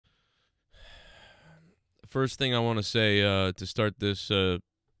First thing I want to say to start this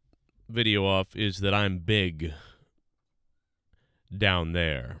video off is that I'm big down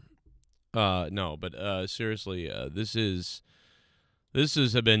there. No, but seriously, this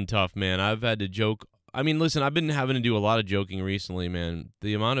has been tough, man. I've had to joke. I mean, listen, I've been having to do a lot of joking recently, man.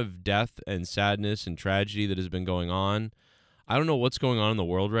 The amount of death and sadness and tragedy that has been going on. I don't know what's going on in the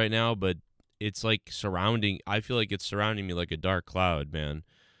world right now, but it's like I feel like it's surrounding me like a dark cloud, man.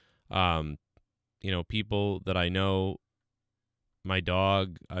 People that I know, my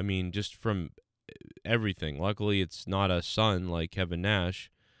dog, I mean, just from everything. Luckily, it's not a son like Kevin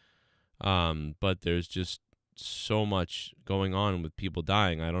Nash, but there's just so much going on with people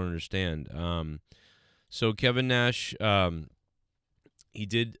dying. I don't understand. So Kevin Nash, he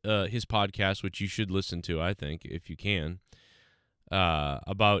did his podcast, which you should listen to, I think, if you can,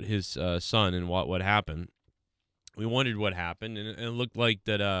 about his son and what happened. We wondered what happened, and it looked like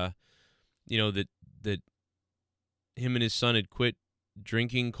that, that him and his son had quit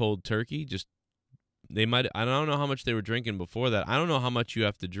drinking cold turkey. I don't know how much they were drinking before that. I don't know how much you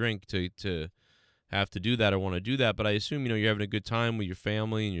have to drink to have to do that or want to do that, but I assume, you're having a good time with your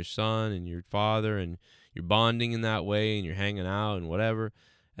family and your son and your father, and you're bonding in that way, and you're hanging out and whatever.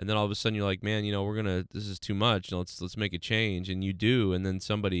 And then all of a sudden you're like, man, this is too much. Let's make a change. And you do. And then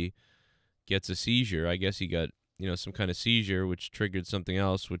somebody gets a seizure. I guess he got, some kind of seizure, which triggered something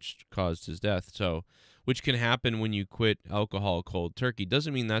else, which caused his death. So, which can happen when you quit alcohol cold turkey.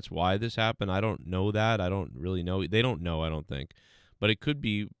 Doesn't mean that's why this happened. I don't know that. I don't really know. They don't know, I don't think. But it could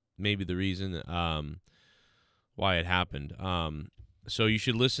be maybe the reason why it happened. So you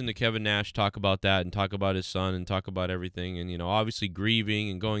should listen to Kevin Nash talk about that and talk about his son and talk about everything, and obviously grieving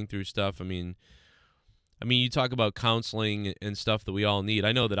and going through stuff. I mean you talk about counseling and stuff that we all need.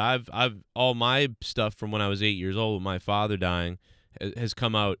 I know that I've all my stuff from when I was 8 years old with my father dying has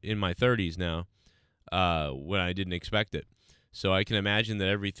come out in my 30s now, when I didn't expect it. So I can imagine that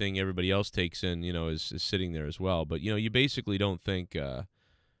everything everybody else takes in, is sitting there as well. But you basically don't think.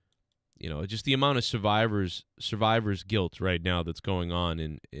 Just the amount of survivor's guilt right now that's going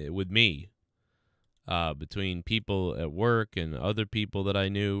on with me, between people at work and other people that I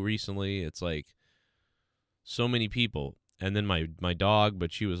knew recently. It's like so many people. And then my dog,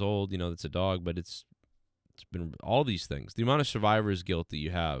 but she was old, it's a dog, but it's been all these things. The amount of survivor's guilt that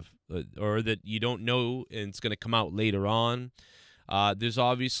you have, or that you don't know, and it's going to come out later on. There's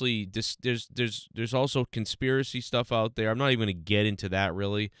obviously there's also conspiracy stuff out there. I'm not even going to get into that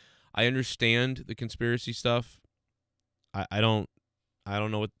really. I understand the conspiracy stuff. I don't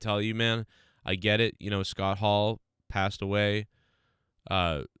know what to tell you, man. I get it. Scott Hall passed away.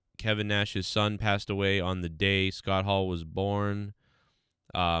 Kevin Nash's son passed away on the day Scott Hall was born.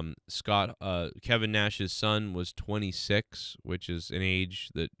 Kevin Nash's son was 26, which is an age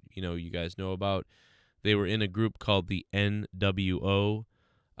that, you guys know about. They were in a group called the NWO.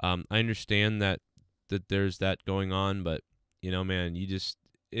 I understand that there's that going on, but, man,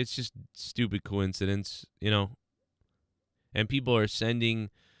 it's just stupid coincidence, and people are sending,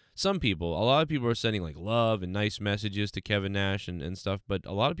 a lot of people are sending like love and nice messages to Kevin Nash and stuff, but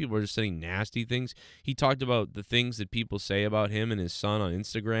a lot of people are just sending nasty things. He talked about the things that people say about him and his son on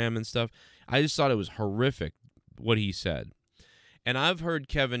Instagram and stuff. I just thought it was horrific what he said. And I've heard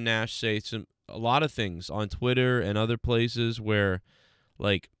Kevin Nash say a lot of things on Twitter and other places where,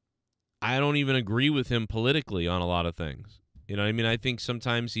 like, I don't even agree with him politically on a lot of things. You know what I mean? I think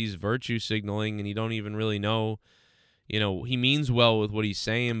sometimes he's virtue signaling and you don't even really know, he means well with what he's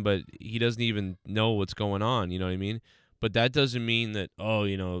saying, but he doesn't even know what's going on. You know what I mean? But that doesn't mean that,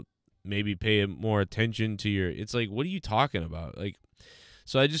 maybe pay more attention to it's like, what are you talking about? Like,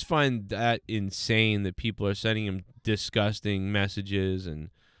 so I just find that insane that people are sending him disgusting messages and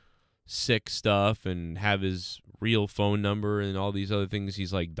sick stuff and have his real phone number and all these other things.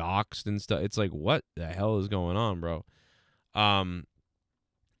 He's like doxxed and stuff. It's like, what the hell is going on, bro?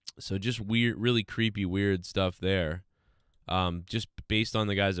 So just weird, really creepy, weird stuff there. Just based on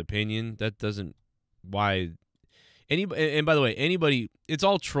the guy's opinion, that doesn't why anybody. And by the way, anybody, it's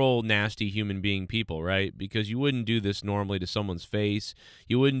all troll, nasty human being people, right? Because you wouldn't do this normally to someone's face.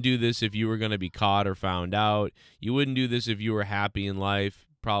 You wouldn't do this if you were going to be caught or found out. You wouldn't do this if you were happy in life,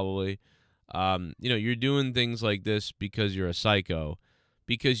 probably. You're doing things like this because you're a psycho.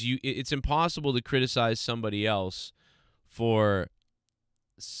 Because it's impossible to criticize somebody else for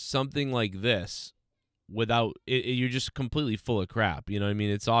something like this without you're just completely full of crap. You know what I mean?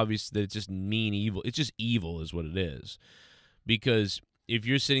 It's obvious that it's just mean evil. It's just evil is what it is. Because if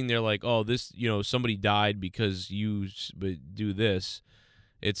you're sitting there like, oh, this, somebody died because you do this,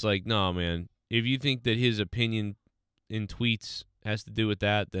 it's like, no, man. If you think that his opinion in tweets has to do with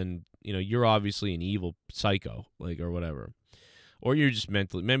that, then you know, you're obviously an evil psycho, like, or whatever. Or you're just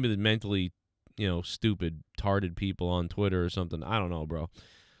mentally, maybe the mentally, you know, stupid, tarded people on Twitter or something. I don't know, bro.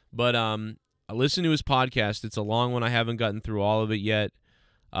 But I listen to his podcast. It's a long one. I haven't gotten through all of it yet.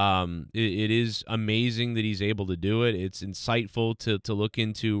 It is amazing that he's able to do it. It's insightful to look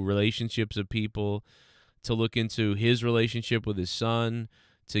into relationships of people, to look into his relationship with his son,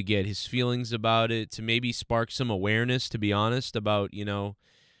 to get his feelings about it, to maybe spark some awareness, to be honest, about, you know,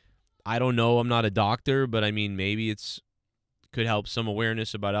 I don't know, I'm not a doctor, but I mean, maybe it's could help some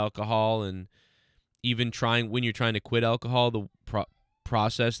awareness about alcohol, and even when you're trying to quit alcohol, the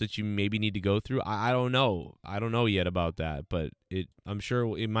process that you maybe need to go through. I don't know. I don't know yet about that, but I'm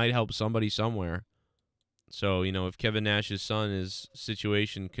sure it might help somebody somewhere. So, you know, if Kevin Nash's son's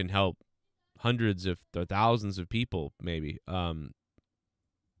situation can help hundreds or thousands of people, maybe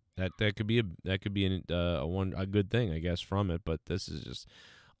that could be a good thing, I guess, from it. But this is just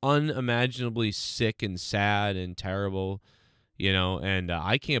unimaginably sick and sad and terrible, you know. And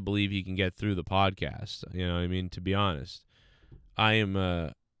I can't believe he can get through the podcast. You know what I mean? To be honest, I am.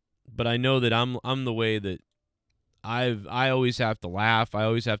 But I know that I'm the way that I always have to laugh. I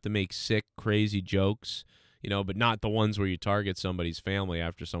always have to make sick, crazy jokes, you know, but not the ones where you target somebody's family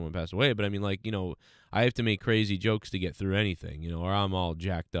after someone passed away. But I mean, like, you know, I have to make crazy jokes to get through anything, you know, or I'm all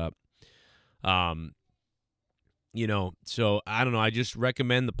jacked up. You know, so I don't know. I just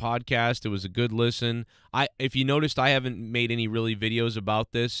recommend the podcast. It was a good listen. If you noticed, I haven't made any really videos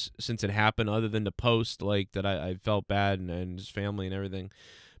about this since it happened, other than to post like that I felt bad and his family and everything,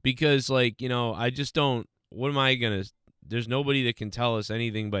 because, like, you know, I just don't. What am I gonna? There's nobody that can tell us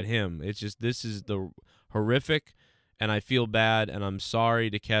anything but him. It's just, this is the horrific, and I feel bad, and I'm sorry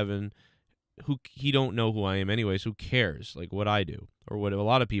to Kevin. He don't know who I am anyways. Who cares? Like, what I do or what a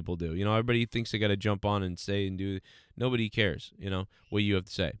lot of people do. You know, everybody thinks they got to jump on and say and do. Nobody cares, you know, what you have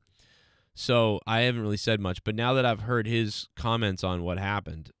to say. So I haven't really said much, but now that I've heard his comments on what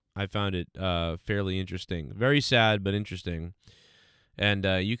happened, I found it fairly interesting. Very sad, but interesting. And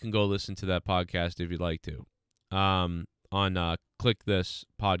you can go listen to that podcast if you'd like to. On Click This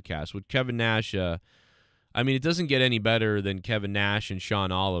podcast with Kevin Nash. I mean, it doesn't get any better than Kevin Nash and Sean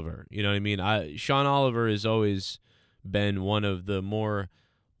Oliver. You know what I mean? Sean Oliver has always been one of the more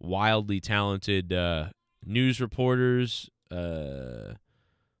wildly talented news reporters, hosts,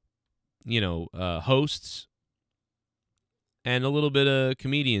 and a little bit of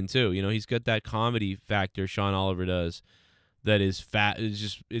comedian too. You know, he's got that comedy factor, Sean Oliver does, that is fat.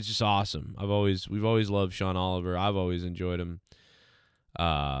 It's just awesome. We've always loved Sean Oliver. I've always enjoyed him.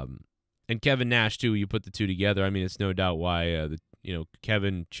 And Kevin Nash too. You put the two together, I mean, it's no doubt why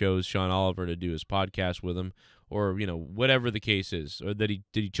Kevin chose Sean Oliver to do his podcast with him, or, you know, whatever the case is, or that he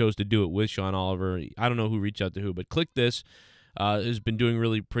chose to do it with Sean Oliver. I don't know who reached out to who, but Click This has been doing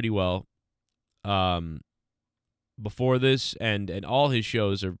really pretty well before this, and all his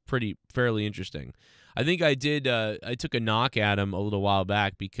shows are fairly interesting. I think I took a knock at him a little while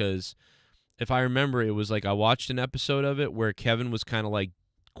back, because if I remember, it was like I watched an episode of it where Kevin was kind of like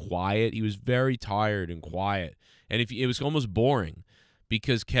quiet. He was very tired and quiet, and it was almost boring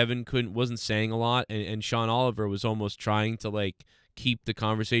because Kevin wasn't saying a lot, and Sean Oliver was almost trying to like keep the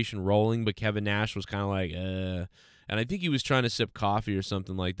conversation rolling, but Kevin Nash was kind of like and I think he was trying to sip coffee or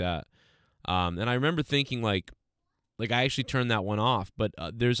something like that. And I remember thinking like I actually turned that one off, but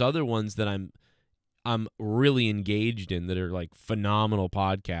there's other ones that I'm really engaged in that are like phenomenal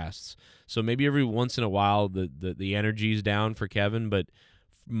podcasts. So maybe every once in a while the energy's down for Kevin, but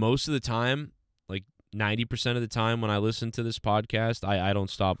most of the time, like 90% of the time when I listen to this podcast, I don't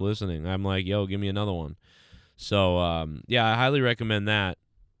stop listening. I'm like, yo, give me another one. So yeah, I highly recommend that.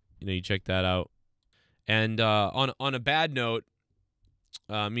 You know, you check that out. And on a bad note,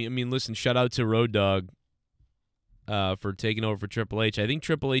 I mean, listen, shout out to Road Dogg for taking over for Triple H. I think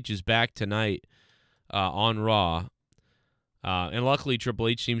Triple H is back tonight on Raw. And luckily, Triple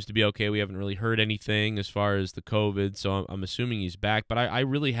H seems to be okay. We haven't really heard anything as far as the COVID, so I'm assuming he's back. But I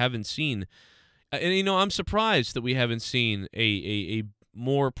really haven't seen, and you know, I'm surprised that we haven't seen a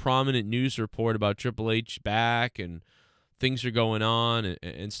more prominent news report about Triple H back and things are going on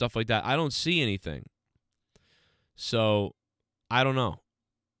and stuff like that. I don't see anything. So I don't know.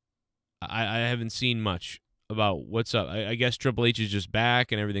 I haven't seen much about what's up. I guess Triple H is just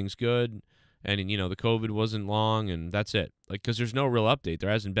back and everything's good. And, you know, the COVID wasn't long, and that's it. Like, because there's no real update. There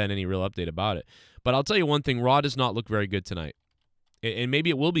hasn't been any real update about it. But I'll tell you one thing. Raw does not look very good tonight. And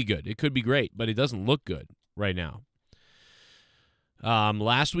maybe it will be good. It could be great, but it doesn't look good right now.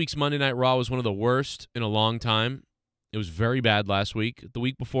 Last week's Monday Night Raw was one of the worst in a long time. It was very bad last week. The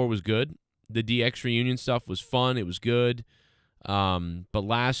week before was good. The DX reunion stuff was fun. It was good. But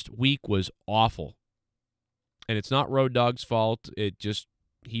last week was awful. And it's not Road Dogg's fault. It just,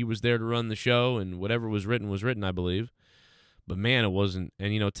 he was there to run the show, and whatever was written, I believe. But man, it wasn't.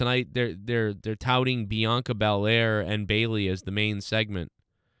 And tonight they're touting Bianca Belair and Bayley as the main segment.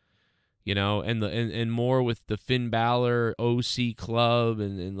 And more with the Finn Balor OC Club,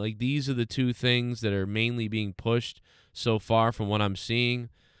 and like these are the two things that are mainly being pushed so far from what I'm seeing.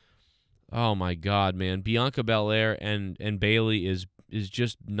 Oh my God, man. Bianca Belair and Bayley is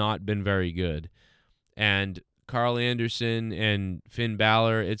just not been very good. And Carl Anderson and Finn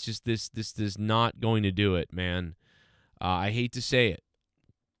Balor, it's just this is not going to do it, man. I hate to say it.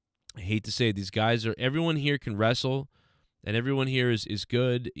 These guys everyone here can wrestle, and everyone here is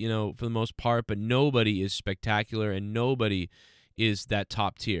good, for the most part, but nobody is spectacular, and nobody is that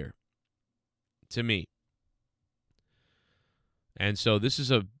top tier to me. And so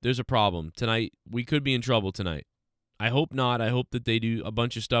there's a problem. Tonight, we could be in trouble tonight. I hope not. I hope that they do a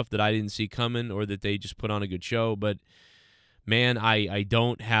bunch of stuff that I didn't see coming, or that they just put on a good show. But, man, I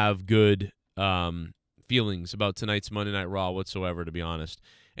don't have good feelings about tonight's Monday Night Raw whatsoever, to be honest.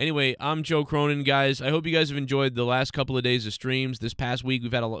 Anyway, I'm Joe Cronin, guys. I hope you guys have enjoyed the last couple of days of streams. This past week,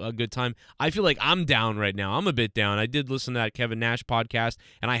 we've had a good time. I feel like I'm down right now. I'm a bit down. I did listen to that Kevin Nash podcast,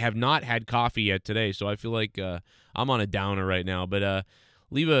 and I have not had coffee yet today, so I feel like I'm on a downer right now. But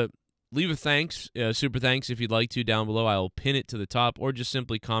leave a thanks, super thanks if you'd like to down below. I'll pin it to the top, or just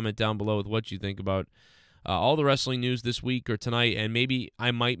simply comment down below with what you think about all the wrestling news this week or tonight, and maybe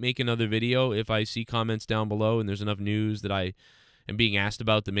I might make another video if I see comments down below and there's enough news that I am being asked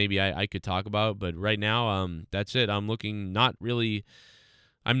about that maybe I could talk about. But right now, that's it. I'm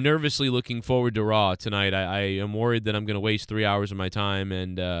nervously looking forward to Raw tonight. I am worried that I'm going to waste 3 hours of my time,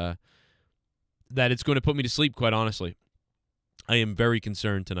 and that it's going to put me to sleep, quite honestly. I am very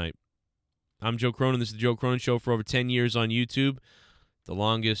concerned tonight. I'm Joe Cronin. This is the Joe Cronin Show for over 10 years on YouTube. The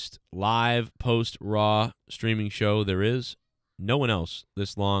longest live post-Raw streaming show there is. No one else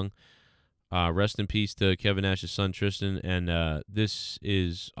this long. Rest in peace to Kevin Nash's son, Tristan. And this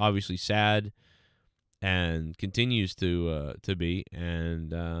is obviously sad and continues to be. And,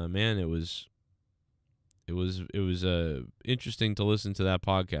 man, it was interesting to listen to that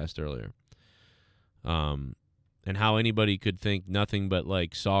podcast earlier. And how anybody could think nothing but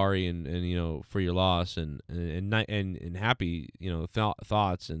like sorry and for your loss and happy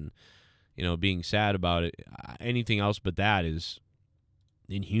thoughts and being sad about it. Anything else but that is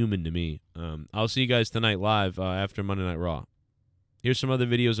inhuman to me. I'll see you guys tonight live after Monday Night Raw. Here's some other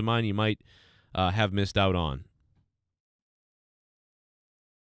videos of mine you might have missed out on.